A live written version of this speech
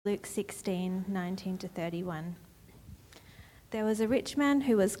Luke 16:19-31. There was a rich man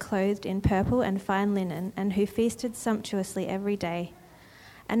who was clothed in purple and fine linen, and who feasted sumptuously every day.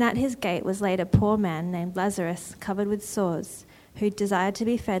 And at his gate was laid a poor man named Lazarus, covered with sores, who desired to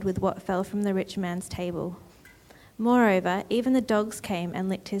be fed with what fell from the rich man's table. Moreover, even the dogs came and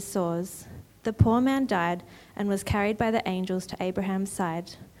licked his sores. The poor man died and was carried by the angels to Abraham's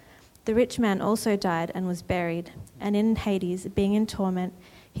side. The rich man also died and was buried, and in Hades, being in torment,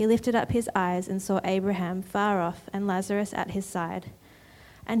 he lifted up his eyes and saw Abraham far off and Lazarus at his side.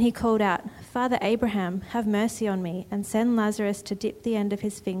 And he called out, "Father Abraham, have mercy on me, and send Lazarus to dip the end of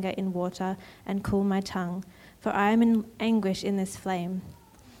his finger in water and cool my tongue, for I am in anguish in this flame."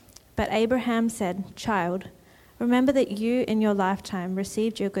 But Abraham said, "Child, remember that you in your lifetime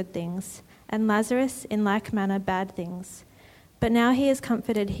received your good things, and Lazarus in like manner bad things. But now he is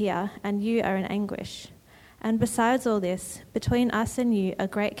comforted here, and you are in anguish. And besides all this, between us and you a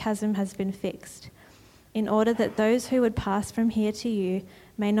great chasm has been fixed, in order that those who would pass from here to you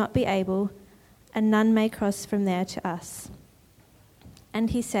may not be able, and none may cross from there to us." And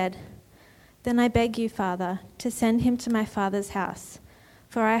he said, "Then I beg you, Father, to send him to my father's house,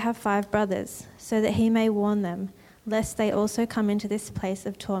 for I have 5 brothers, so that he may warn them, lest they also come into this place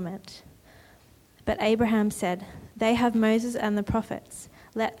of torment." But Abraham said, "They have Moses and the prophets,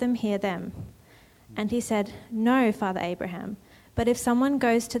 let them hear them." And he said, "No, Father Abraham, but if someone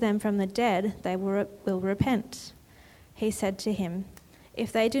goes to them from the dead, they will repent." He said to him,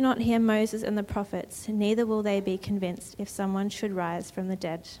 "If they do not hear Moses and the prophets, neither will they be convinced if someone should rise from the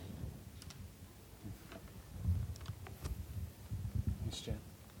dead." Thanks, Jen.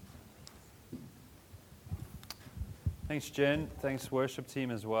 Thanks, Jen. Thanks, worship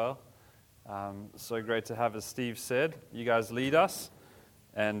team as well. So great to have, as Steve said, you guys lead us.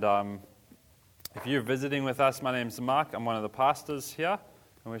 And if you're visiting with us, my name's Mark. I'm one of the pastors here,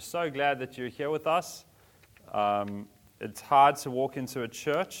 and we're so glad that you're here with us. It's hard to walk into a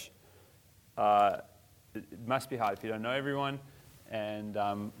church. It must be hard if you don't know everyone, and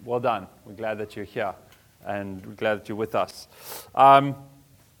well done. We're glad that you're here, and we're glad that you're with us.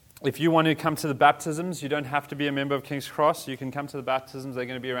 If you want to come to the baptisms, you don't have to be a member of King's Cross. You can come to the baptisms. They're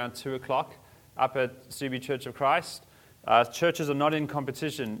going to be around 2 o'clock up at Subi Church of Christ. Churches are not in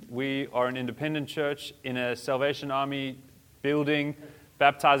competition. We are an independent church in a Salvation Army building,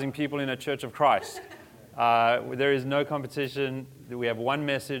 baptizing people in a Church of Christ. There is no competition. We have one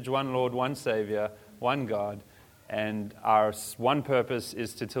message, one Lord, one Savior, one God, and our one purpose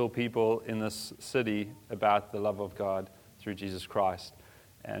is to tell people in this city about the love of God through Jesus Christ.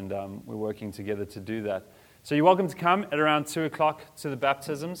 And we're working together to do that. So you're welcome to come at around 2 o'clock to the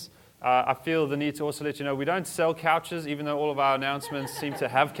baptisms. I feel the need to also let you know we don't sell couches, even though all of our announcements seem to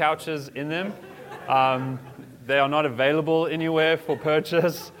have couches in them. They are not available anywhere for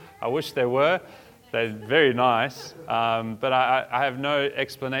purchase. I wish they were. They're very nice. But I have no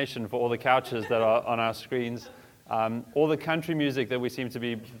explanation for all the couches that are on our screens. All the country music that we seem to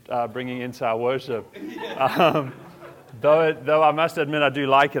be bringing into our worship. Though I must admit I do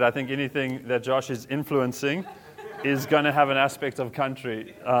like it. I think anything that Josh is influencing is going to have an aspect of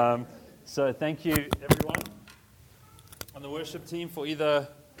country. So thank you, everyone, on the worship team for either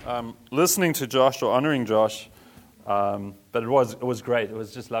listening to Josh or honoring Josh. But it was great. It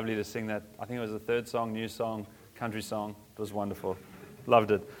was just lovely to sing that. I think it was the 3rd song, new song, country song. It was wonderful.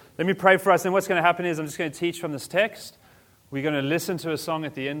 Loved it. Let me pray for us. And what's going to happen is I'm just going to teach from this text. We're going to listen to a song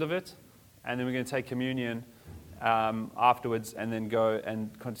at the end of it, and then we're going to take communion afterwards, and then go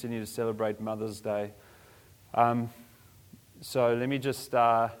and continue to celebrate Mother's Day. So let me just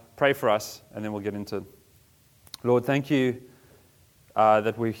pray for us, and then we'll get into it. Lord, thank you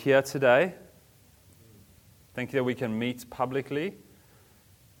that we're here today. Thank you that we can meet publicly.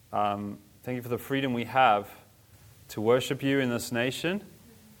 Thank you for the freedom we have to worship you in this nation,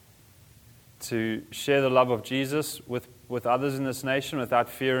 to share the love of Jesus with others in this nation without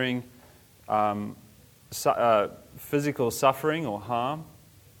fearing physical suffering or harm.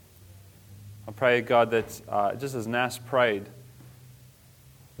 I pray, God, that just as Nas prayed,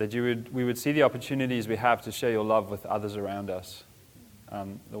 that we would see the opportunities we have to share your love with others around us.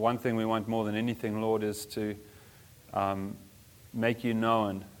 The one thing we want more than anything, Lord, is to make you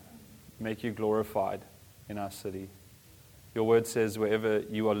known, make you glorified in our city. Your word says, wherever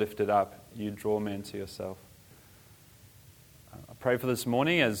you are lifted up, you draw men to yourself. I pray for this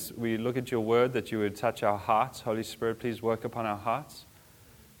morning as we look at your word that you would touch our hearts. Holy Spirit, please work upon our hearts.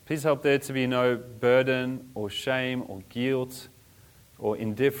 Please help there to be no burden or shame or guilt or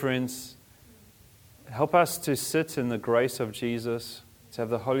indifference. Help us to sit in the grace of Jesus, to have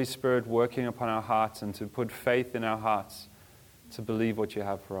the Holy Spirit working upon our hearts and to put faith in our hearts to believe what you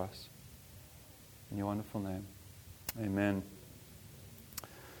have for us. In your wonderful name. Amen.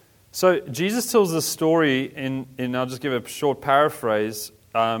 So Jesus tells this story in I'll just give a short paraphrase,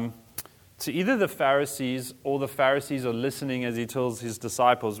 to either the Pharisees or the Pharisees are listening as he tells his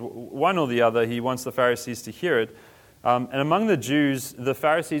disciples. One or the other, he wants the Pharisees to hear it. And among the Jews, the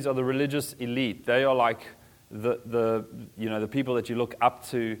Pharisees are the religious elite. They are like the people that you look up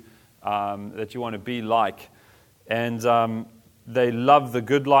to, that you want to be like. And they love the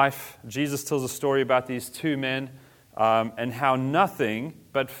good life. Jesus tells a story about these two men and how nothing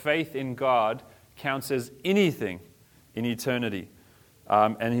but faith in God counts as anything in eternity.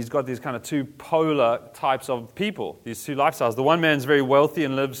 And he's got these kind of two polar types of people, these two lifestyles. The one man's very wealthy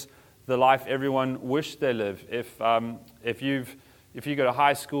and lives the life everyone wished they live. If you go to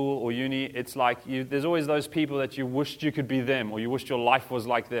high school or uni, it's like there's always those people that you wished you could be them, or you wished your life was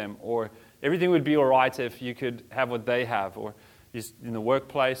like them, or everything would be all right if you could have what they have, or in the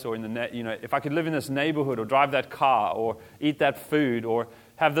workplace, or if I could live in this neighborhood, or drive that car, or eat that food, or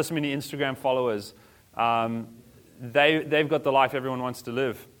have this many Instagram followers. They've got the life everyone wants to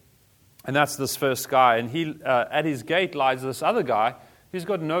live. And that's this first guy. And he at his gate lies this other guy who's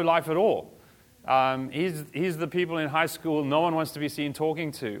got no life at all. He's the people in high school no one wants to be seen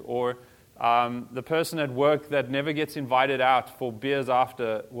talking to, or the person at work that never gets invited out for beers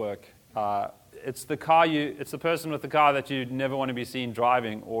after work. It's the person with the car that you never want to be seen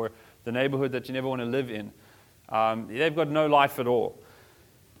driving, or the neighborhood that you never want to live in. They've got no life at all.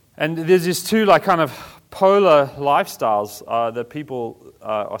 And there's these two kind of polar lifestyles that people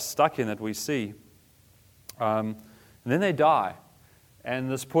are stuck in that we see. And then they die.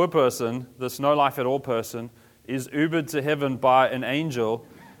 And this poor person, this no life at all person, is Ubered to heaven by an angel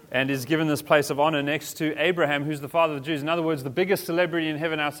and is given this place of honor next to Abraham, who's the father of the Jews. In other words, the biggest celebrity in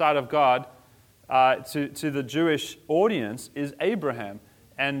heaven outside of God to the Jewish audience is Abraham.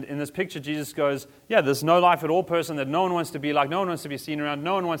 And in this picture, Jesus goes, there's no life at all person that no one wants to be like, no one wants to be seen around,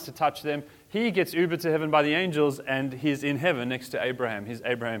 no one wants to touch them. He gets Ubered to heaven by the angels, and he's in heaven next to Abraham. He's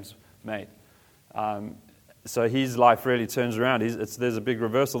Abraham's mate. So his life really turns around. There's a big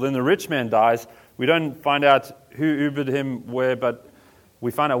reversal. Then the rich man dies. We don't find out who Ubered him where, but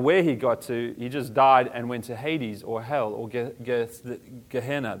we find out where he got to. He just died and went to Hades or hell or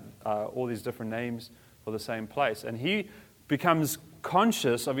Gehenna, all these different names for the same place. And he becomes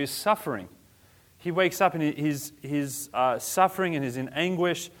conscious of his suffering. He wakes up and he's suffering and he's in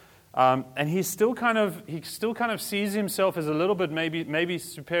anguish, and he still kind of sees himself as a little bit maybe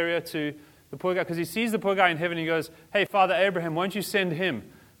superior to the poor guy, because he sees the poor guy in heaven. And he goes, "Hey, Father Abraham, won't you send him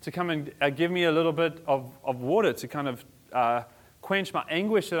to come and give me a little bit of water to kind of quench my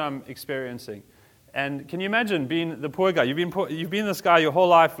anguish that I'm experiencing?" And can you imagine being the poor guy? You've been this guy your whole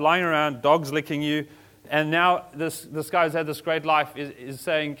life, lying around, dogs licking you. And now this guy who's had this great life is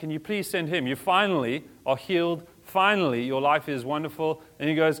saying, "Can you please send him? You finally are healed. Finally, your life is wonderful." And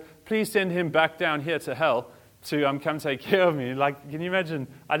he goes, "Please send him back down here to hell to come take care of me." Like, can you imagine?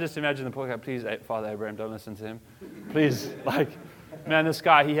 I just imagine the poor guy, "Please, Father Abraham, don't listen to him. Please, man, this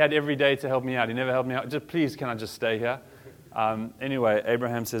guy, he had every day to help me out. He never helped me out. Just please, can I just stay here?" Anyway,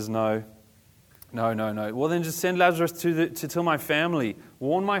 Abraham says, No. Well, then just send Lazarus to tell my family.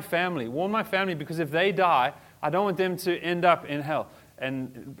 Warn my family, because if they die, I don't want them to end up in hell.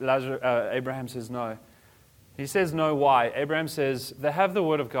 And Abraham says no. He says no, why? Abraham says, they have the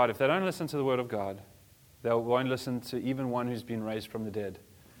word of God. If they don't listen to the word of God, they won't listen to even one who's been raised from the dead.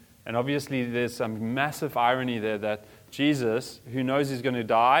 And obviously there's some massive irony there that Jesus, who knows he's going to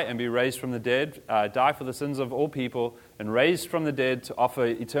die and be raised from the dead, die for the sins of all people, and raised from the dead to offer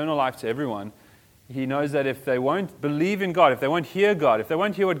eternal life to everyone, he knows that if they won't believe in God, if they won't hear God, if they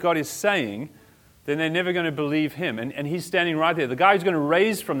won't hear what God is saying, then they're never going to believe him. And he's standing right there. The guy who's going to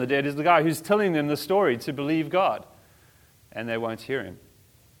raise from the dead is the guy who's telling them the story to believe God. And they won't hear him.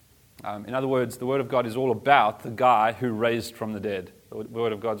 In other words, the Word of God is all about the guy who raised from the dead. The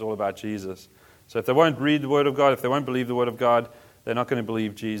Word of God is all about Jesus. So if they won't read the Word of God, if they won't believe the Word of God, they're not going to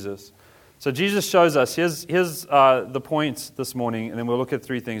believe Jesus. So Jesus shows us, here's the point this morning, and then we'll look at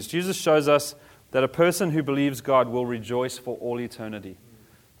three things. Jesus shows us that a person who believes God will rejoice for all eternity.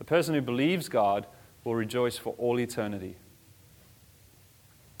 The person who believes God will rejoice for all eternity.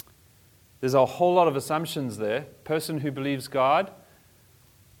 There's a whole lot of assumptions there. Person who believes God,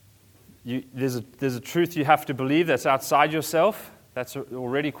 there's a truth you have to believe that's outside yourself. That's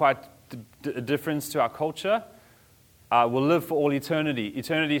already quite a difference to our culture. Will live for all eternity.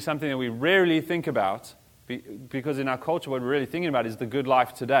 Eternity is something that we rarely think about, because in our culture what we're really thinking about is the good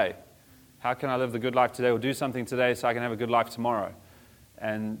life today. How can I live the good life today, or do something today so I can have a good life tomorrow?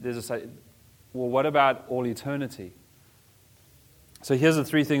 And there's a say, well, what about all eternity? So here's the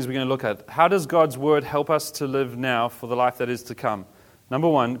three things we're going to look at. How does God's word help us to live now for the life that is to come? Number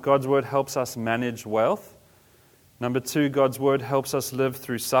one, God's word helps us manage wealth. Number two, God's word helps us live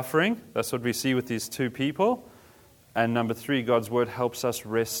through suffering. That's what we see with these two people. And number three, God's word helps us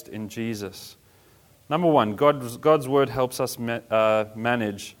rest in Jesus. Number one, God's word helps us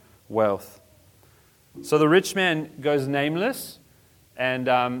manage wealth. So the rich man goes nameless, and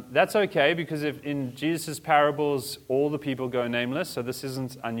that's okay because if in Jesus' parables, all the people go nameless, so this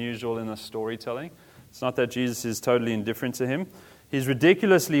isn't unusual in the storytelling. It's not that Jesus is totally indifferent to him. He's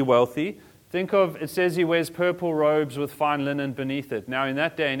ridiculously wealthy. Think of, it says he wears purple robes with fine linen beneath it. Now in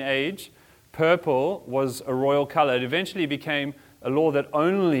that day and age, purple was a royal color. It eventually became a law that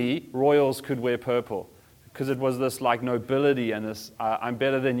only royals could wear purple because it was this like nobility and this I'm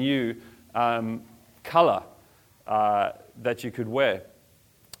better than you color that you could wear.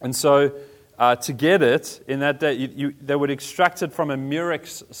 And so to get it in that day, they would extract it from a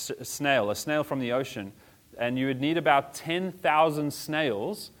murex snail, a snail from the ocean. And you would need about 10,000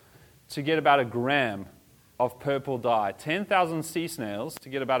 snails to get about a gram of purple dye. 10,000 sea snails to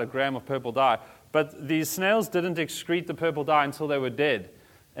get about a gram of purple dye. But these snails didn't excrete the purple dye until they were dead.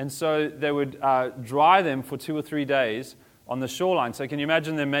 And so they would dry them for 2 or 3 days on the shoreline. So can you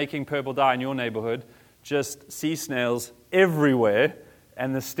imagine them making purple dye in your neighborhood? Just sea snails everywhere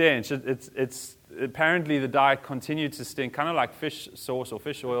and the stench. It's apparently the dye continued to stink, kind of like fish sauce or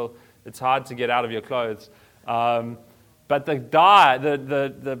fish oil. It's hard to get out of your clothes. But the dye,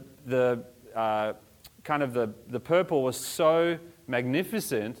 the purple was so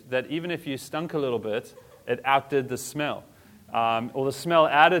magnificent that even if you stunk a little bit, it outdid the smell. Or the smell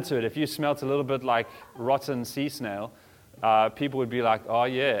added to it. If you smelt a little bit like rotten sea snail, people would be like, oh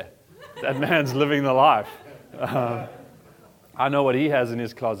yeah, that man's living the life. I know what he has in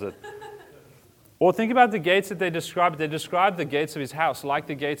his closet. Or think about the gates that they described. They described the gates of his house like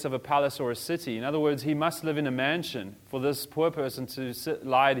the gates of a palace or a city. In other words, he must live in a mansion for this poor person to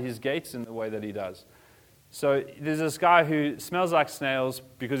lie at his gates in the way that he does. So there's this guy who smells like snails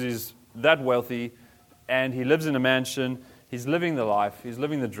because he's that wealthy, and he lives in a mansion. He's living the life. He's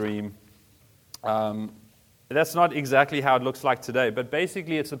living the dream. That's not exactly how it looks like today, but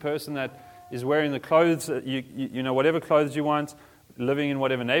basically it's the person that is wearing the clothes, you know, whatever clothes you want, living in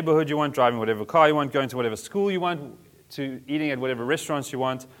whatever neighborhood you want, driving whatever car you want, going to whatever school you want, to eating at whatever restaurants you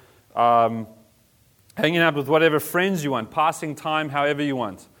want, hanging out with whatever friends you want, passing time however you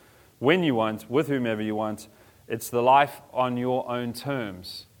want, when you want, with whomever you want. It's the life on your own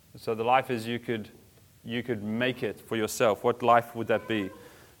terms. So the life is you could make it for yourself. What life would that be?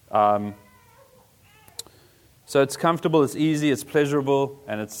 So it's comfortable, it's easy, it's pleasurable,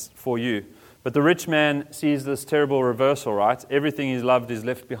 and it's for you. But the rich man sees this terrible reversal, right? Everything he's loved is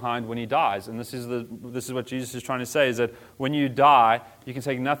left behind when he dies. And this is what Jesus is trying to say, is that when you die, you can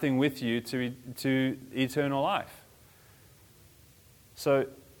take nothing with you to eternal life. So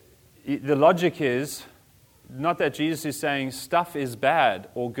the logic is not that Jesus is saying stuff is bad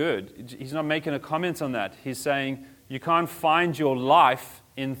or good. He's not making a comment on that. He's saying you can't find your life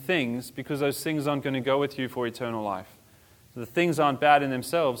in things because those things aren't going to go with you for eternal life. The things aren't bad in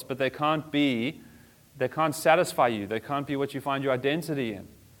themselves, but they can't satisfy you. They can't be what you find your identity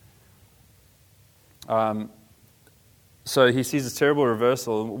in. So he sees this terrible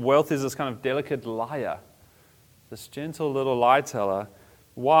reversal. Wealth is this kind of delicate liar, this gentle little lie teller.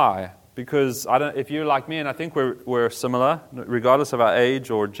 Why? Because if you're like me, and I think we're similar, regardless of our age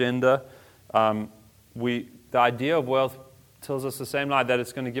or gender, the idea of wealth tells us the same lie, that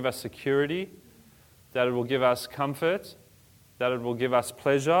it's going to give us security, that it will give us comfort, that it will give us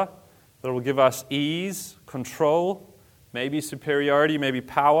pleasure, that it will give us ease, control, maybe superiority, maybe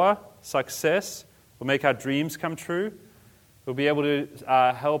power, success. Will make our dreams come true. We'll be able to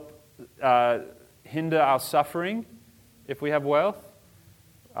help hinder our suffering if we have wealth.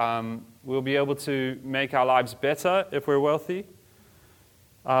 We'll be able to make our lives better if we're wealthy.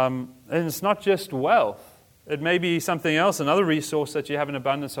 And it's not just wealth. It may be something else, another resource that you have an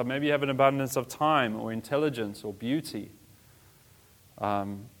abundance of. Maybe you have an abundance of time or intelligence or beauty.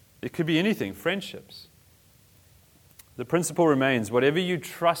 It could be anything, friendships. The principle remains, whatever you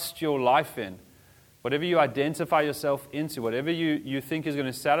trust your life in, whatever you identify yourself into, whatever you think is going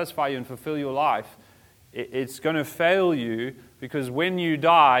to satisfy you and fulfill your life, it's going to fail you because when you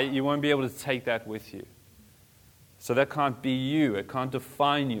die, you won't be able to take that with you. So that can't be you. It can't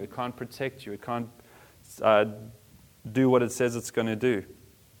define you. It can't protect you. It can't do what it says it's going to do.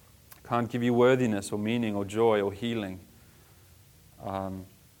 It can't give you worthiness or meaning or joy or healing.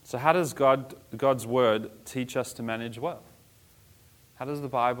 So how does God's Word teach us to manage wealth? How does the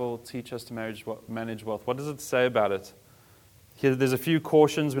Bible teach us to manage wealth? What does it say about it? Here, there's a few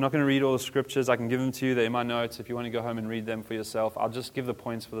cautions. We're not going to read all the scriptures. I can give them to you. They're in my notes if you want to go home and read them for yourself. I'll just give the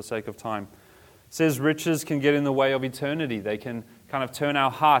points for the sake of time. It says riches can get in the way of eternity. They can kind of turn our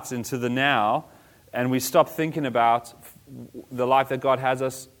hearts into the now, and we stop thinking about the life that God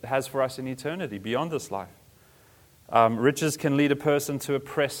has for us in eternity, beyond this life. Riches can lead a person to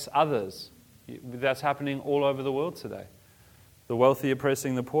oppress others. That's happening all over the world today. The wealthy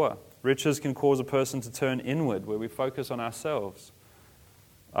oppressing the poor. Riches can cause a person to turn inward, where we focus on ourselves.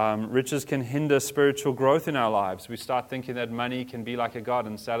 Riches can hinder spiritual growth in our lives. We start thinking that money can be like a god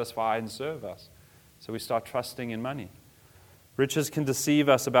and satisfy and serve us. So we start trusting in money. Riches can deceive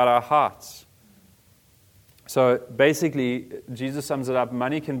us about our hearts. So basically, Jesus sums it up,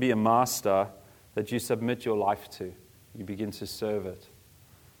 money can be a master that you submit your life to. You begin to serve it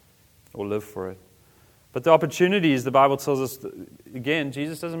or live for it. But the opportunities, the Bible tells us, again,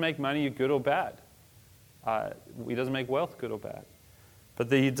 Jesus doesn't make money good or bad. He doesn't make wealth good or bad. But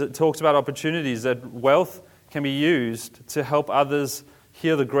he talks about opportunities, that wealth can be used to help others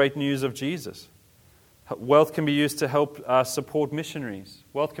hear the great news of Jesus. Wealth can be used to help support missionaries.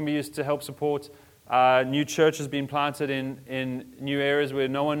 Wealth can be used to help support new churches being planted in new areas where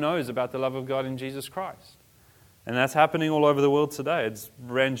no one knows about the love of God in Jesus Christ. And that's happening all over the world today.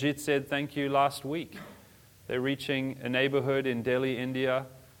 Ranjit said thank you last week. They're reaching a neighborhood in Delhi, India,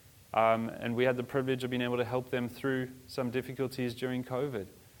 and we had the privilege of being able to help them through some difficulties during COVID.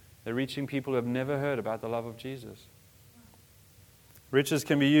 They're reaching people who have never heard about the love of Jesus. Riches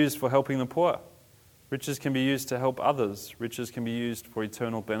can be used for helping the poor. Riches can be used to help others. Riches can be used for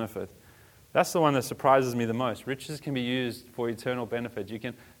eternal benefit. That's the one that surprises me the most. Riches can be used for eternal benefit.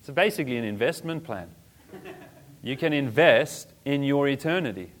 It's basically an investment plan. You can invest in your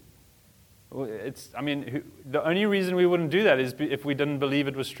eternity. The only reason we wouldn't do that is if we didn't believe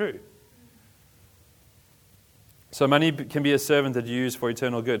it was true. So money can be a servant that you use for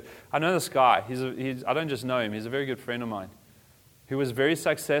eternal good. I know this guy. I don't just know him. He's a very good friend of mine who was very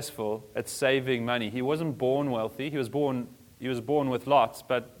successful at saving money. He wasn't born wealthy. He was born with lots,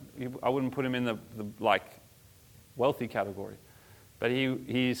 but I wouldn't put him in the wealthy category. But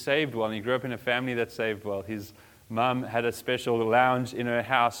he saved well, and he grew up in a family that saved well. His mum had a special lounge in her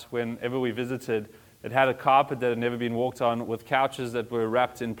house whenever we visited. It had a carpet that had never been walked on with couches that were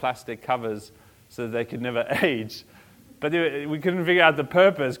wrapped in plastic covers so that they could never age. But we couldn't figure out the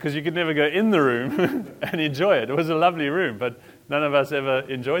purpose because you could never go in the room and enjoy it. It was a lovely room, but none of us ever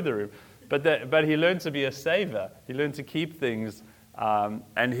enjoyed the room. But he learned to be a saver. He learned to keep things,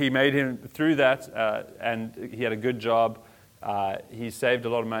 and he made him through that, and he had a good job. He saved a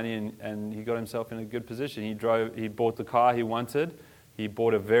lot of money, and he got himself in a good position. He bought the car he wanted. He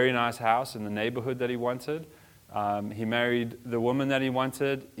bought a very nice house in the neighborhood that he wanted. He married the woman that he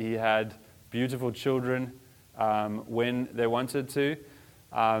wanted. He had beautiful children when they wanted to.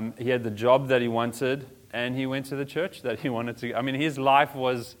 He had the job that he wanted, and he went to the church that he wanted to. His life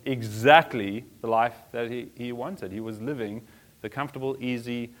was exactly the life that he wanted. He was living the comfortable,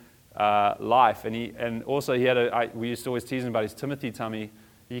 easy life, and also he had we used to always tease him about his Timothy tummy.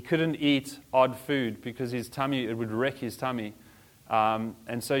 He couldn't eat odd food because his tummy, it would wreck his tummy,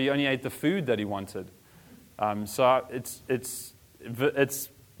 and so he only ate the food that he wanted. So it's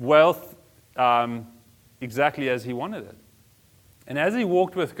wealth exactly as he wanted it, and as he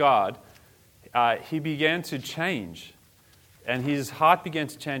walked with God, he began to change, and his heart began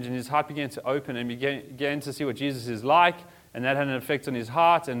to change, and his heart began to open, and began to see what Jesus is like. And that had an effect on his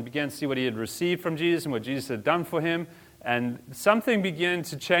heart, and began to see what he had received from Jesus and what Jesus had done for him. And something began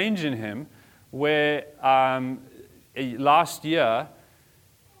to change in him where last year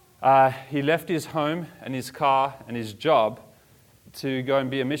he left his home and his car and his job to go and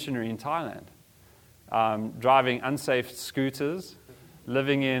be a missionary in Thailand, driving unsafe scooters,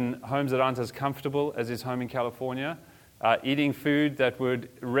 living in homes that aren't as comfortable as his home in California, eating food that would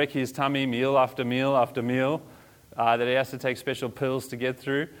wreck his tummy meal after meal after meal, that he has to take special pills to get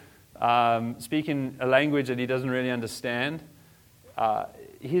through, speaking a language that he doesn't really understand.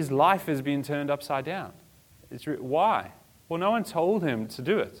 His life has been turned upside down. Why? Well, no one told him to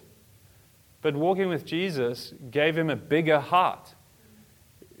do it. But walking with Jesus gave him a bigger heart.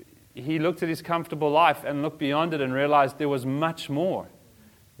 He looked at his comfortable life and looked beyond it and realized there was much more.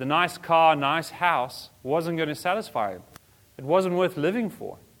 The nice car, nice house wasn't going to satisfy him. It wasn't worth living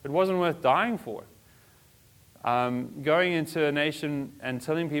for. It wasn't worth dying for. Going into a nation and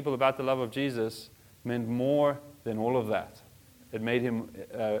telling people about the love of Jesus meant more than all of that. It made him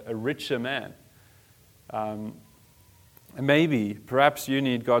a richer man. And perhaps you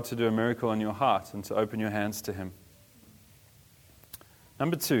need God to do a miracle in your heart and to open your hands to him.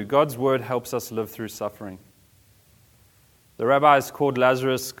 Number 2, God's word helps us live through suffering. The rabbis called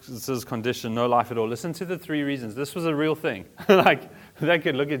Lazarus' condition no life at all. Listen to the 3 reasons. This was a real thing. Like, they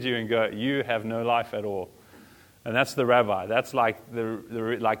could look at you and go, you have no life at all. And that's the rabbi. That's like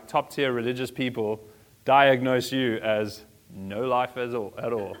the top-tier religious people diagnose you as no life at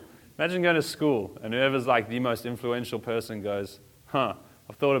all. Imagine going to school and whoever's like the most influential person goes, I've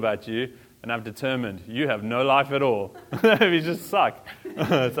thought about you and I've determined you have no life at all. You just suck.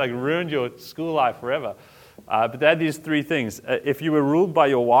 It's like ruined your school life forever. But they had these 3 things. If you were ruled by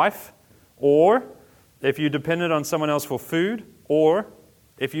your wife, or if you depended on someone else for food, or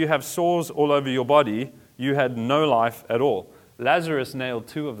if you have sores all over your body, you had no life at all. Lazarus nailed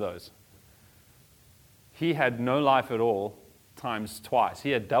 2 of those. He had no life at all times twice.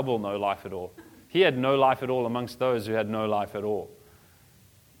 He had double no life at all. He had no life at all amongst those who had no life at all.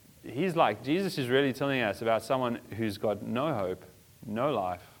 Jesus is really telling us about someone who's got no hope, no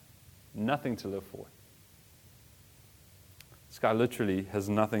life, nothing to live for. This guy literally has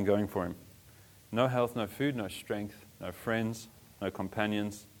nothing going for him. No health, no food, no strength, no friends, no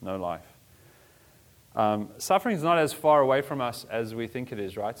companions, no life. Suffering is not as far away from us as we think it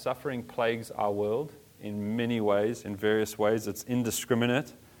is, right? Suffering plagues our world in many ways, in various ways. It's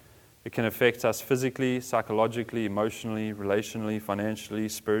indiscriminate. It can affect us physically, psychologically, emotionally, relationally, financially,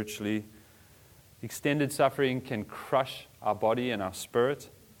 spiritually. Extended suffering can crush our body and our spirit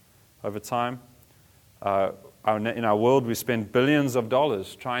over time. In our world, we spend billions of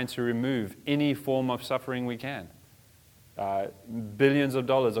dollars trying to remove any form of suffering we can. Billions of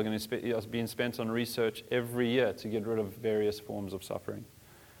dollars are going to be being spent on research every year to get rid of various forms of suffering.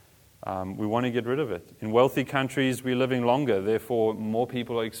 We want to get rid of it. In wealthy countries, we're living longer. Therefore, more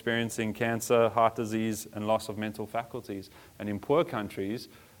people are experiencing cancer, heart disease, and loss of mental faculties. And in poor countries,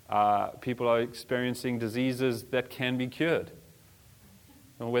 people are experiencing diseases that can be cured.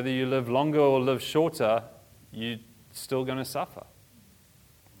 And whether you live longer or live shorter, you're still going to suffer.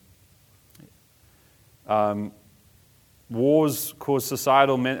 Wars cause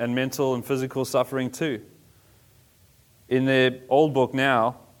societal and mental and physical suffering too. In their old book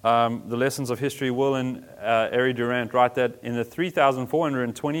now, The Lessons of History, Will and Ari Durant write that in the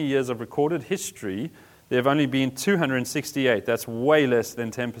 3,420 years of recorded history, there have only been 268, that's way less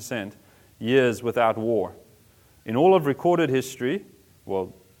than 10%, years without war. In all of recorded history,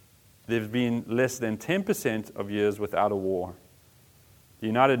 there have been less than 10% of years without a war. The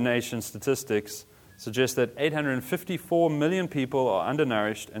United Nations statistics suggest that 854 million people are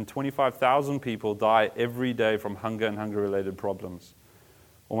undernourished and 25,000 people die every day from hunger and hunger-related problems.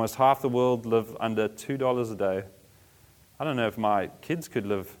 Almost half the world live under $2 a day. I don't know if my kids could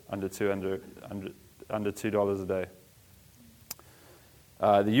live under $2 a day.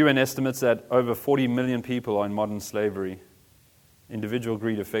 The UN estimates that over 40 million people are in modern slavery. Individual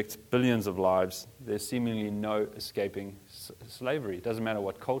greed affects billions of lives. There's seemingly no escaping slavery. It doesn't matter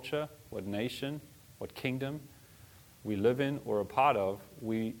what culture, what nation, what kingdom we live in or a part of,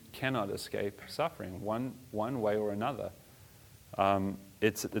 we cannot escape suffering one way or another.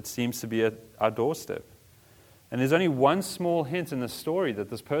 It seems to be at our doorstep. And there's only one small hint in the story that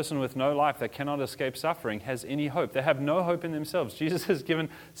this person with no life that cannot escape suffering has any hope. They have no hope in themselves. Jesus has given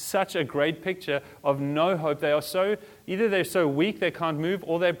such a great picture of no hope. They are either they're so weak they can't move,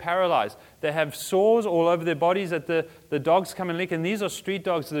 or they're paralyzed. They have sores all over their bodies that the dogs come and lick, and these are street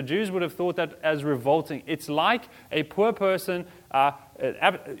dogs. The Jews would have thought that as revolting. It's like a poor person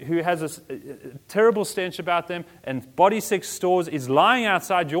who has a terrible stench about them, and body sick stores is lying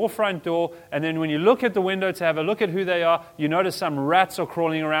outside your front door, and then when you look at the window to have a look at who they are, you notice some rats are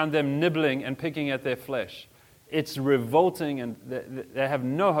crawling around them, nibbling and picking at their flesh. It's revolting, and they have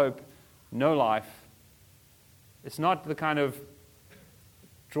no hope, no life. It's not the kind of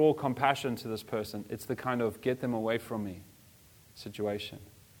draw compassion to this person. It's the kind of get them away from me situation.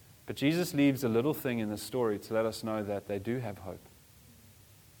 But Jesus leaves a little thing in the story to let us know that they do have hope.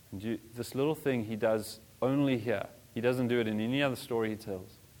 And this little thing he does only here. He doesn't do it in any other story he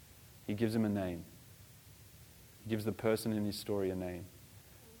tells. He gives him a name. He gives the person in his story a name.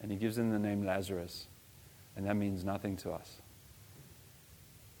 And he gives him the name Lazarus. And that means nothing to us.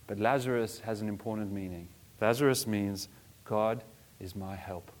 But Lazarus has an important meaning. Lazarus means God is my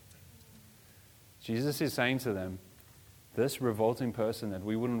help. Jesus is saying to them, this revolting person that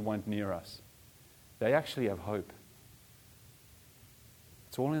we wouldn't want near us, they actually have hope.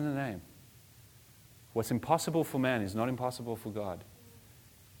 It's all in the name. What's impossible for man is not impossible for God.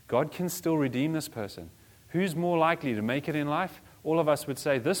 God can still redeem this person. Who's more likely to make it in life? All of us would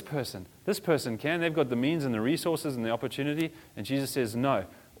say, this person can. They've got the means and the resources and the opportunity. And Jesus says, no.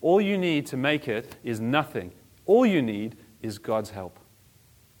 All you need to make it is nothing. All you need is God's help.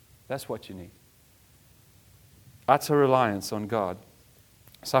 That's what you need. utter reliance on God.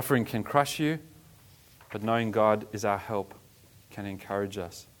 Suffering can crush you, but knowing God is our help can encourage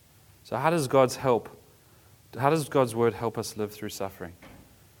us. So how does God's word help us live through suffering?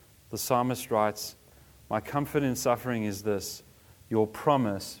 The psalmist writes, "My comfort in suffering is this, your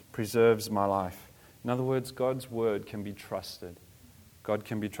promise preserves my life." In other words, God's word can be trusted. God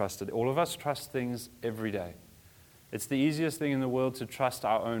can be trusted. All of us trust things every day. It's the easiest thing in the world to trust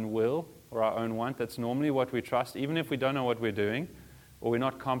our own will or our own want. That's normally what we trust, even if we don't know what we're doing or we're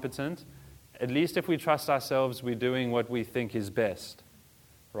not competent. At least if we trust ourselves, we're doing what we think is best,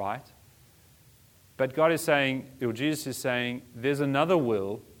 right? But God is saying, or Jesus is saying, there's another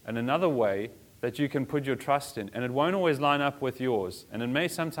will and another way that you can put your trust in. And it won't always line up with yours. And it may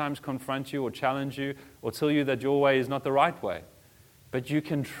sometimes confront you or challenge you or tell you that your way is not the right way. But you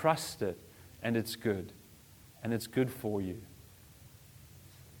can trust it, and it's good. And it's good for you.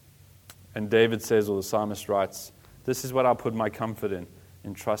 And David says, or the psalmist writes, "This is what I'll put my comfort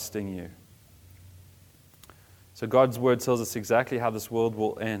in trusting you." So God's word tells us exactly how this world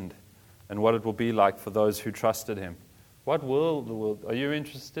will end and what it will be like for those who trusted him. What will the world, are you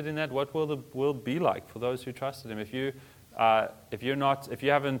interested in that? What will the world be like for those who trusted him? If you're not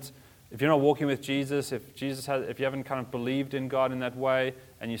walking with Jesus, if you haven't kind of believed in God in that way,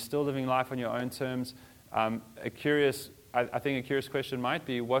 and you're still living life on your own terms, I think a curious question might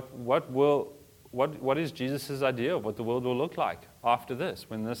be, what is Jesus' idea of what the world will look like after this,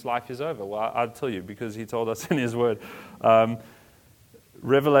 when this life is over? Well, I'll tell you, because he told us in his word.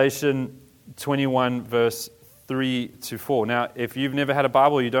 Revelation 21, verse 3 to 4. Now, if you've never had a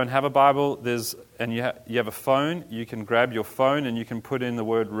Bible, you don't have a Bible, you have a phone, you can grab your phone and you can put in the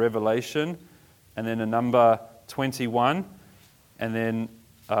word Revelation and then a number 21 and then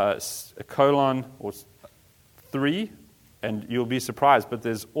a colon or 3, and you'll be surprised, but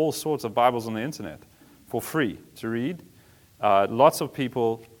there's all sorts of Bibles on the internet for free to read. Lots of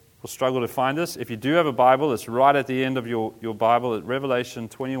people will struggle to find this. If you do have a Bible, it's right at the end of your Bible. At Revelation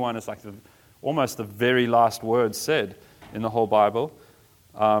 21, it's like almost the very last word said in the whole Bible.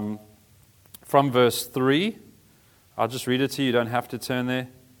 From verse 3, I'll just read it to you. You don't have to turn there.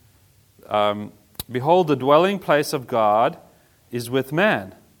 "Behold, the dwelling place of God is with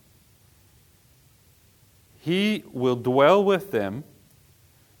man. He will dwell with them,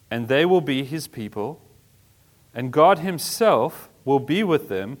 and they will be his people, and God himself will be with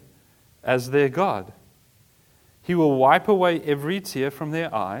them as their God. He will wipe away every tear from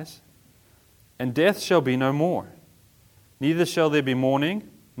their eyes, and death shall be no more. Neither shall there be mourning,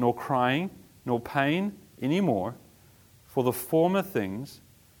 nor crying, nor pain any more, for the former things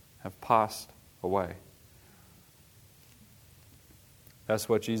have passed away." That's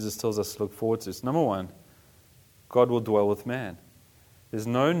what Jesus tells us to look forward to. It's number one, God will dwell with man. There's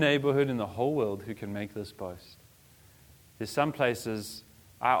no neighborhood in the whole world who can make this boast. There's some places,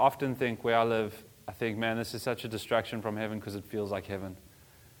 I often think where I live, I think, man, this is such a distraction from heaven because it feels like heaven.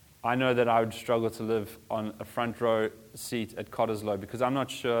 I know that I would struggle to live on a front row seat at Cottesloe because I'm not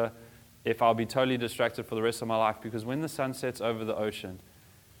sure if I'll be totally distracted for the rest of my life, because when the sun sets over the ocean,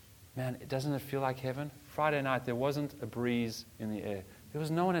 man, doesn't it feel like heaven? Friday night, there wasn't a breeze in the air. There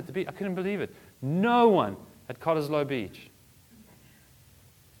was no one at the beach. I couldn't believe it. No one at Cottesloe Beach.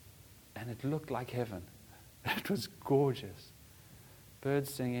 And it looked like heaven. It was gorgeous.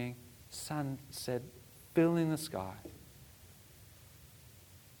 Birds singing, sunset filling the sky.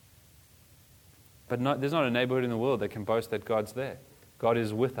 But there's not a neighborhood in the world that can boast that God's there. God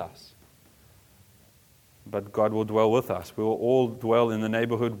is with us. But God will dwell with us. We will all dwell in the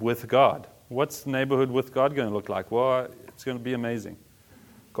neighborhood with God. What's the neighborhood with God going to look like? Well, it's going to be amazing.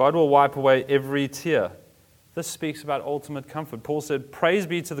 God will wipe away every tear. This speaks about ultimate comfort. Paul said, "Praise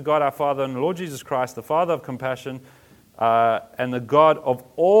be to the God our Father and the Lord Jesus Christ, the Father of compassion, and the God of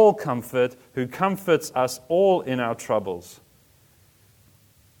all comfort, who comforts us all in our troubles."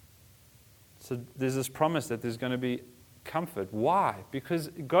 So there's this promise that there's going to be comfort. Why? Because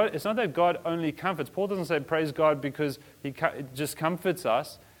God, it's not that God only comforts. Paul doesn't say praise God because He just comforts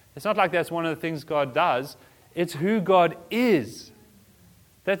us. It's not like that's one of the things God does. It's who God is.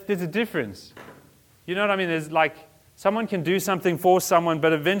 There's a difference. You know what I mean? There's like, someone can do something for someone,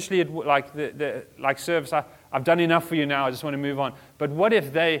 but eventually, like service, I've done enough for you now, I just want to move on. But what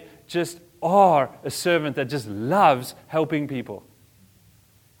if they just are a servant that just loves helping people?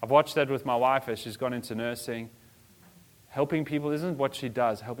 I've watched that with my wife as she's gone into nursing. Helping people isn't what she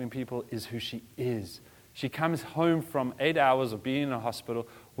does. Helping people is who she is. She comes home from 8 hours of being in a hospital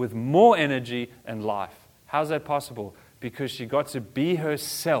with more energy and life. How's that possible? Because she got to be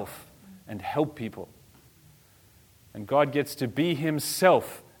herself and help people. And God gets to be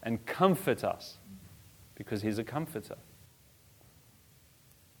Himself and comfort us because He's a comforter.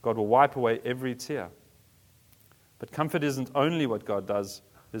 God will wipe away every tear. But comfort isn't only what God does,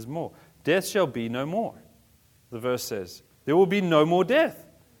 there's more. Death shall be no more, the verse says. There will be no more death.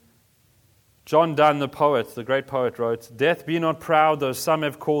 John Donne, the poet, the great poet, wrote, "Death, be not proud, though some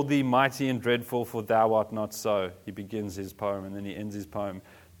have called thee mighty and dreadful, for thou art not so." He begins his poem, and then he ends his poem,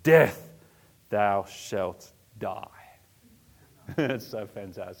 "Death, thou shalt die." It's so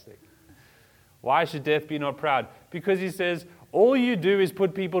fantastic. Why should death be not proud? Because he says, all you do is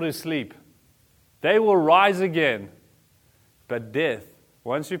put people to sleep. They will rise again. But death,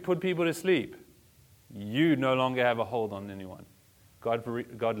 once you put people to sleep, you no longer have a hold on anyone.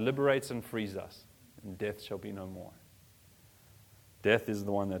 God liberates and frees us, and death shall be no more. Death is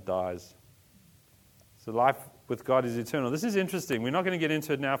the one that dies. So life with God is eternal. This is interesting. We're not going to get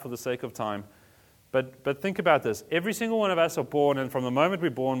into it now for the sake of time. But think about this. Every single one of us are born, and from the moment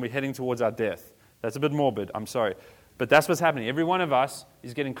we're born, we're heading towards our death. That's a bit morbid, I'm sorry. But that's what's happening. Every one of us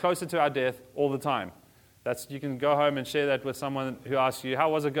is getting closer to our death all the time. You can go home and share that with someone who asks you,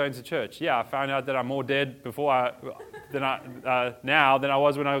 how was it going to church? Yeah, I found out that I'm more dead now than I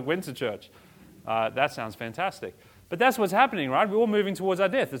was when I went to church. That sounds fantastic. But that's what's happening, right? We're all moving towards our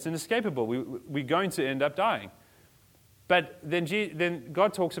death. It's inescapable. We're going to end up dying. But then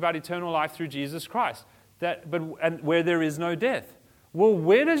God talks about eternal life through Jesus Christ, and where there is no death. Well,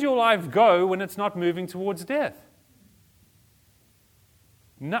 where does your life go when it's not moving towards death?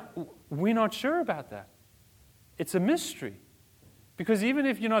 No, we're not sure about that. It's a mystery. Because even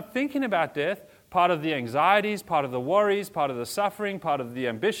if you're not thinking about death, part of the anxieties, part of the worries, part of the suffering, part of the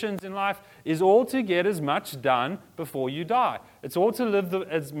ambitions in life is all to get as much done before you die. It's all to live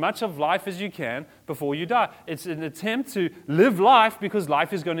as much of life as you can before you die. It's an attempt to live life because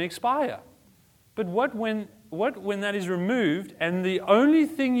life is going to expire. But what when that is removed and the only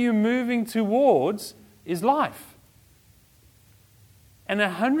thing you're moving towards is life? And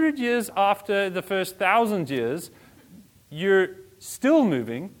 100 years after the first 1,000 years, you're still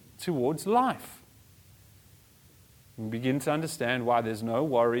moving towards life. You begin to understand why there's no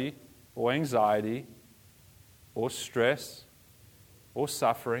worry or anxiety or stress or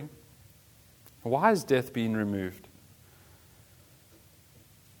suffering. Why is death being removed?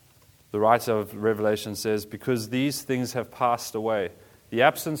 The writer of Revelation says, because these things have passed away. The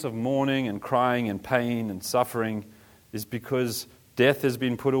absence of mourning and crying and pain and suffering is because death has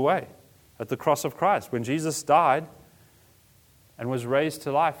been put away at the cross of Christ. When Jesus died and was raised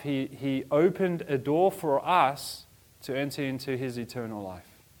to life, He opened a door for us to enter into His eternal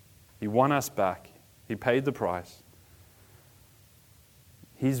life. He won us back. He paid the price.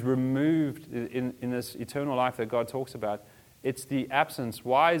 He's removed in this eternal life that God talks about. It's the absence.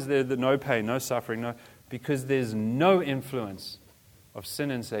 Why is there no pain, no suffering? No, because there's no influence of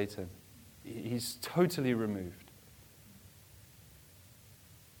sin and Satan. He's totally removed.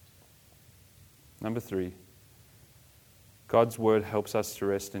 Number 3, God's word helps us to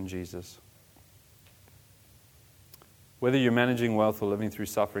rest in Jesus. Whether you're managing wealth or living through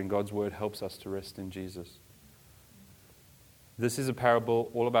suffering, God's word helps us to rest in Jesus. This is a parable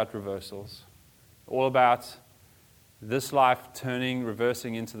all about reversals, all about this life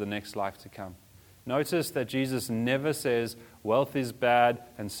reversing into the next life to come. Notice that Jesus never says wealth is bad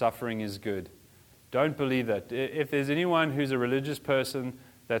and suffering is good. Don't believe that. If there's anyone who's a religious person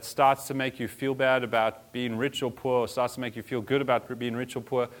that starts to make you feel bad about being rich or poor, or starts to make you feel good about being rich or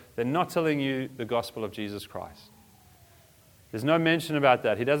poor, they're not telling you the gospel of Jesus Christ. There's no mention about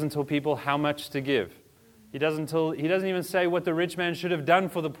that. He doesn't tell people how much to give. He doesn't even say what the rich man should have done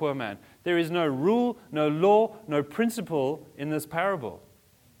for the poor man. There is no rule, no law, no principle in this parable.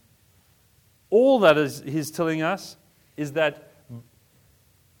 All that he's telling us is that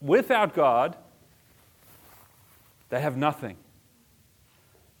without God, they have nothing.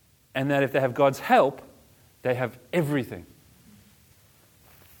 And that if they have God's help, they have everything.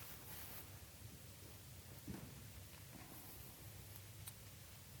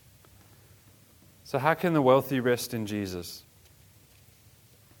 So how can the wealthy rest in Jesus?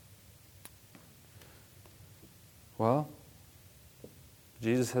 Well,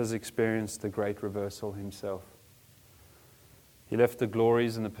 Jesus has experienced the great reversal himself. He left the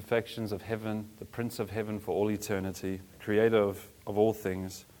glories and the perfections of heaven, the Prince of Heaven for all eternity, creator of all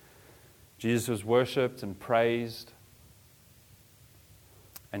things. Jesus was worshipped and praised.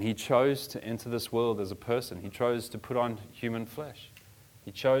 And he chose to enter this world as a person. He chose to put on human flesh.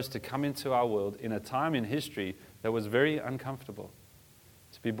 He chose to come into our world in a time in history that was very uncomfortable.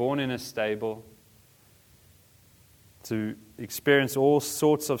 To be born in a stable, to experience all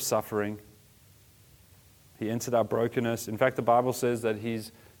sorts of suffering. He entered our brokenness. In fact, the Bible says that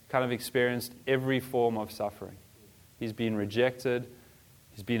he's kind of experienced every form of suffering. He's been rejected.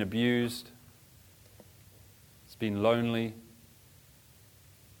 He's been abused. He's been lonely.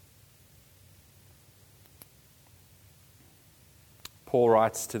 Paul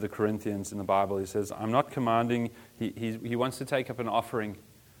writes to the Corinthians in the Bible, he says, I'm not commanding, he wants to take up an offering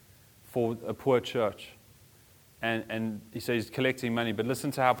for a poor church. And he says he's collecting money, but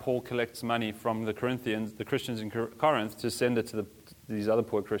listen to how Paul collects money from the Corinthians, the Christians in Corinth, to send it to these other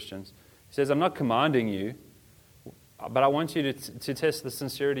poor Christians. He says, I'm not commanding you, but I want you to test the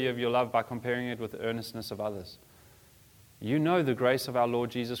sincerity of your love by comparing it with the earnestness of others. You know the grace of our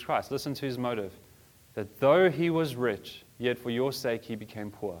Lord Jesus Christ. Listen to his motive. That though he was rich, yet for your sake he became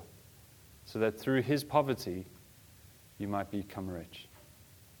poor, so that through his poverty you might become rich.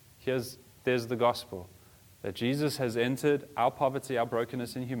 There's the gospel. That Jesus has entered our poverty, our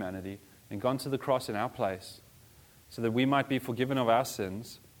brokenness in humanity, and gone to the cross in our place, so that we might be forgiven of our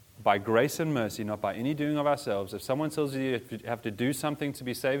sins by grace and mercy, not by any doing of ourselves. If someone tells you you have to do something to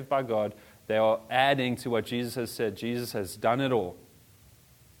be saved by God, they are adding to what Jesus has said. Jesus has done it all.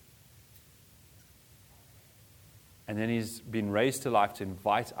 And then he's been raised to life to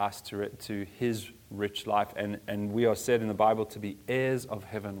invite us to his rich life. And we are said in the Bible to be heirs of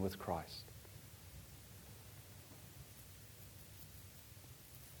heaven with Christ.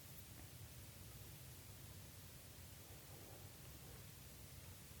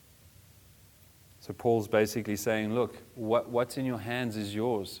 So Paul's basically saying, look, what's in your hands is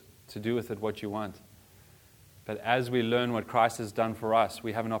yours to do with it what you want. But as we learn what Christ has done for us,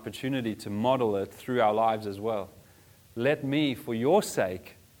 we have an opportunity to model it through our lives as well. Let me, for your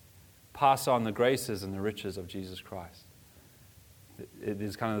sake, pass on the graces and the riches of Jesus Christ. It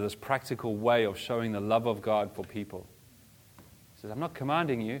is kind of this practical way of showing the love of God for people. He says, I'm not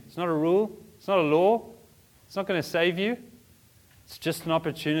commanding you. It's not a rule. It's not a law. It's not going to save you. It's just an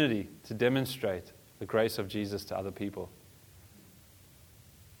opportunity to demonstrate the grace of Jesus to other people.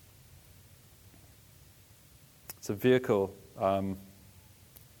 It's a vehicle.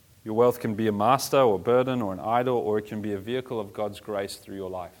 Your wealth can be a master or a burden or an idol, or it can be a vehicle of God's grace through your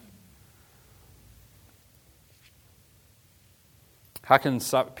life. How can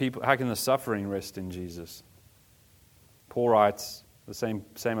the suffering rest in Jesus? Paul writes, the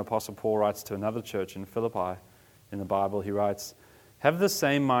same apostle Paul writes to another church in Philippi in the Bible. He writes, have the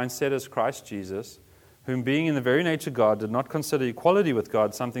same mindset as Christ Jesus, whom being in the very nature God did not consider equality with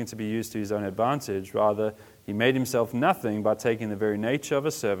God something to be used to his own advantage. Rather, he made himself nothing by taking the very nature of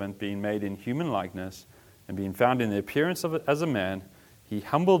a servant, being made in human likeness, and being found in the appearance as a man. He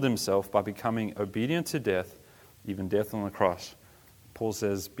humbled himself by becoming obedient to death, even death on the cross. Paul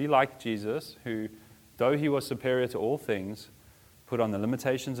says, be like Jesus, who, though he was superior to all things, put on the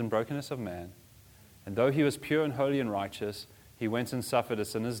limitations and brokenness of man. And though he was pure and holy and righteous, he went and suffered a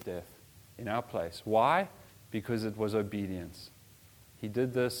sinner's death in our place. Why? Because it was obedience. He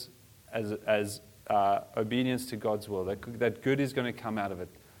did this as obedience to God's will, that good is going to come out of it,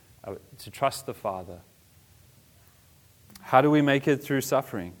 to trust the Father. How do we make it through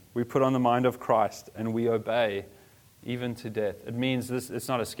suffering? We put on the mind of Christ and we obey even to death. It means this, it's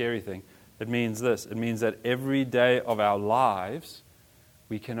not a scary thing. It means this. It means that every day of our lives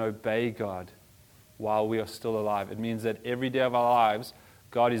we can obey God while we are still alive. It means that every day of our lives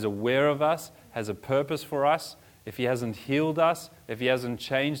God is aware of us, has a purpose for us. If he hasn't healed us, if he hasn't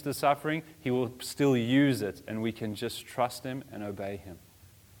changed the suffering, he will still use it, and we can just trust him and obey him.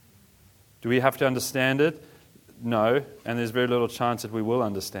 Do we have to understand it? No, and there's very little chance that we will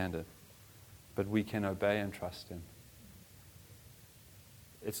understand it. But we can obey and trust him.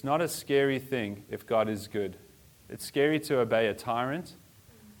 It's not a scary thing if God is good. It's scary to obey a tyrant.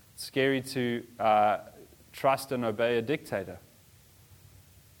 It's scary to trust and obey a dictator.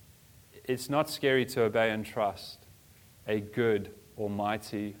 It's not scary to obey and trust a good,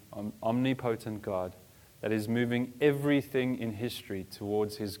 almighty, omnipotent God that is moving everything in history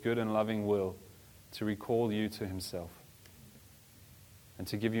towards his good and loving will to recall you to himself and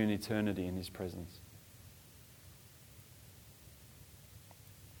to give you an eternity in his presence.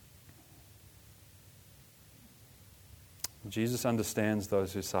 Jesus understands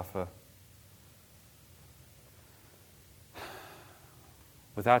those who suffer.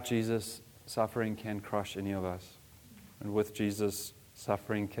 Without Jesus, suffering can crush any of us. And with Jesus,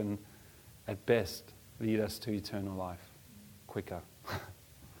 suffering can, at best, lead us to eternal life quicker.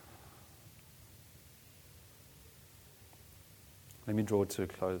 Let me draw to a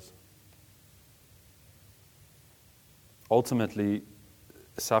close. Ultimately,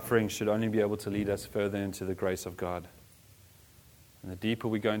 suffering should only be able to lead us further into the grace of God. And the deeper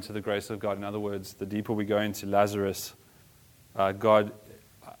we go into the grace of God, in other words, the deeper we go into Lazarus, God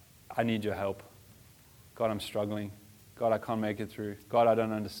I need your help. God, I'm struggling. God, I can't make it through. God, I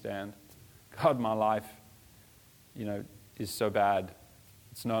don't understand. God, my life, is so bad.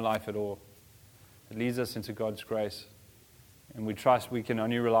 It's no life at all. It leads us into God's grace. And we trust we can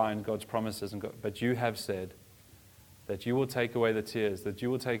only rely on God's promises. But you have said that you will take away the tears, that you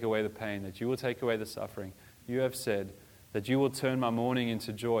will take away the pain, that you will take away the suffering. You have said that you will turn my mourning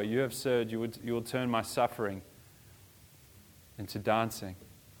into joy. You have said you will turn my suffering into dancing,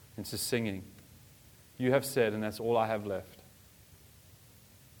 into singing. You have said, and that's all I have left.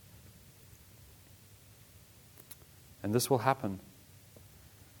 And this will happen.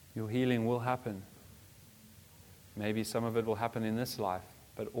 Your healing will happen. Maybe some of it will happen in this life,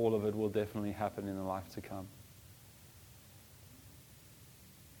 but all of it will definitely happen in the life to come.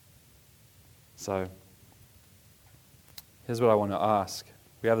 So, here's what I want to ask.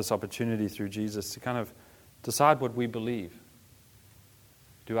 We have this opportunity through Jesus to kind of decide what we believe.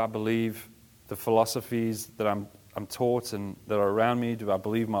 Do I believe the philosophies that I'm taught and that are around me? Do I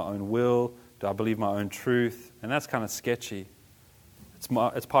believe my own will? Do I believe my own truth? And that's kind of sketchy.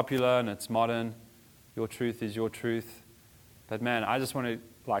 It's popular and it's modern. Your truth is your truth. But man, I just want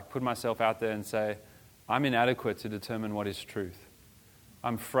to put myself out there and say, I'm inadequate to determine what is truth.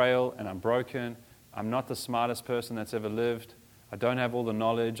 I'm frail and I'm broken. I'm not the smartest person that's ever lived. I don't have all the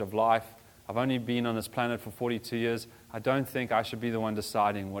knowledge of life. I've only been on this planet for 42 years. I don't think I should be the one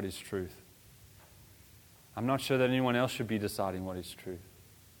deciding what is truth. I'm not sure that anyone else should be deciding what is truth.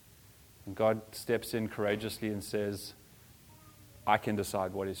 And God steps in courageously and says, I can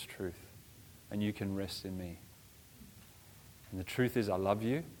decide what is truth, and you can rest in me. And the truth is I love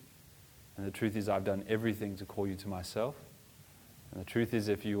you, and the truth is I've done everything to call you to myself. And the truth is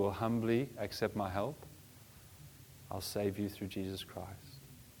if you will humbly accept my help, I'll save you through Jesus Christ.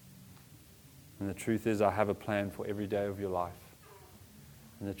 And the truth is I have a plan for every day of your life.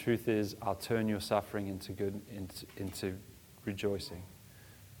 And the truth is I'll turn your suffering into good, into rejoicing.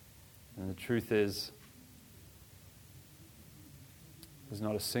 And the truth is there's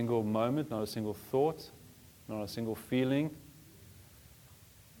not a single moment, not a single thought, not a single feeling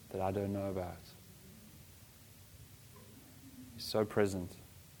that I don't know about. He's so present,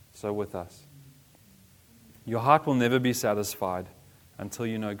 so with us. Your heart will never be satisfied until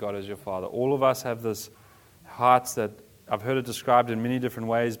you know God as your Father. All of us have this hearts that, I've heard it described in many different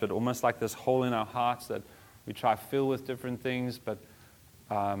ways, but almost like this hole in our hearts that we try to fill with different things, but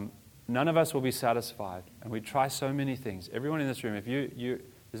none of us will be satisfied. And we try so many things. Everyone in this room,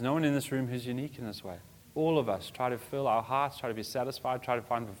 there's no one in this room who's unique in this way. All of us try to fill our hearts, try to be satisfied, try to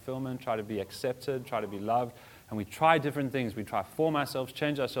find fulfillment, try to be accepted, try to be loved. And we try different things. We try to form ourselves,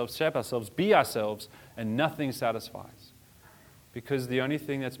 change ourselves, shape ourselves, be ourselves, and nothing satisfies. Because the only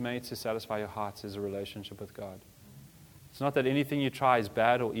thing that's made to satisfy your hearts is a relationship with God. It's not that anything you try is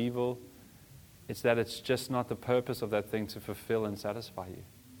bad or evil. It's that it's just not the purpose of that thing to fulfill and satisfy you.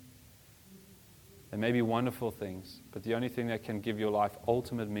 There may be wonderful things, but the only thing that can give your life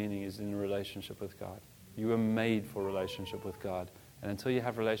ultimate meaning is in a relationship with God. You were made for a relationship with God. And until you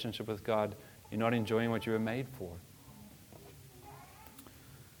have a relationship with God, you're not enjoying what you were made for.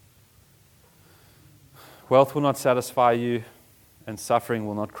 Wealth will not satisfy you, and suffering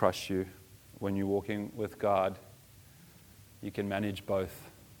will not crush you. When you're walking with God, you can manage both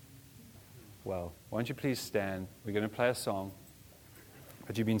well. Won't you please stand? We're going to play a song,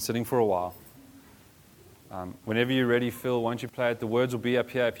 but you've been sitting for a while. Whenever you're ready, Phil, won't you play it? The words will be up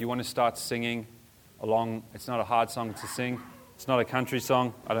here. If you want to start singing along, it's not a hard song to sing. It's not a country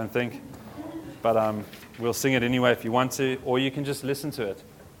song, I don't think. But we'll sing it anyway if you want to, or you can just listen to it.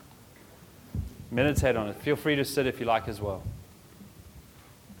 Meditate on it. Feel free to sit if you like as well.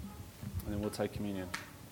 And then we'll take communion.